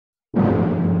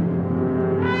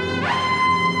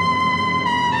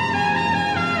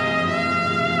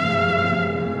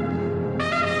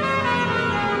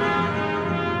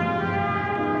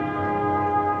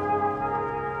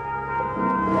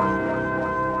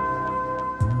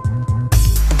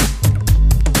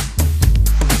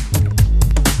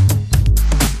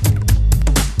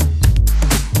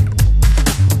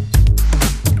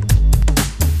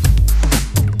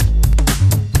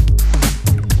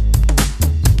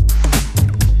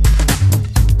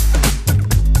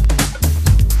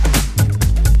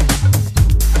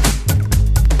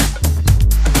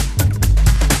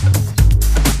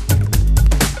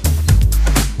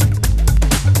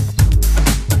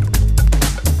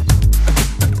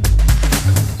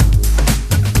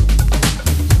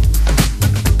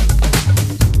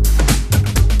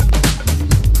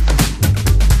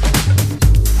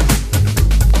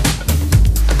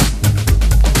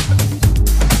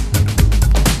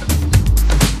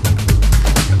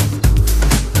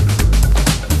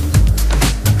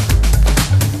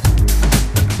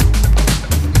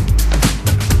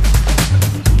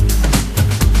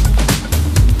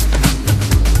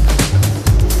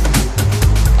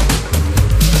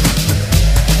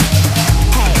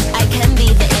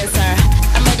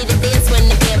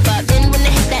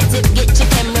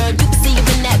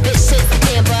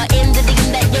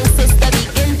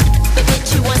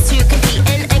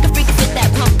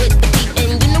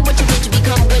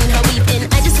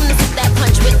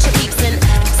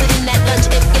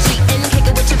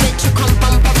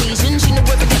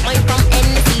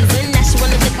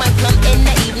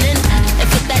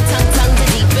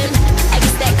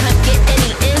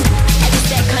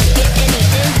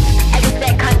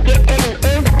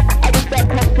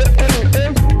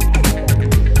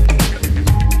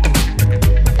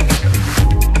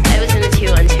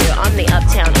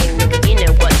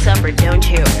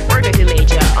Word of who made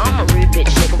ya? I'm a rude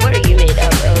bitch, nigga. What are you made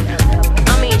up of?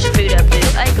 I'ma eat your food up, boo.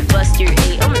 I could bust your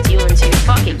eight. I'ma do one too.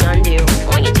 Fuck it, gun do.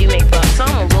 When you do make bucks,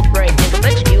 I'ma look right, nigga.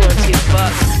 Bet you do want to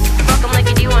fuck. Fuck 'em like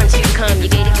you do want to come. You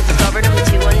gated, get discovered. I'm a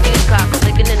 2-1 dude.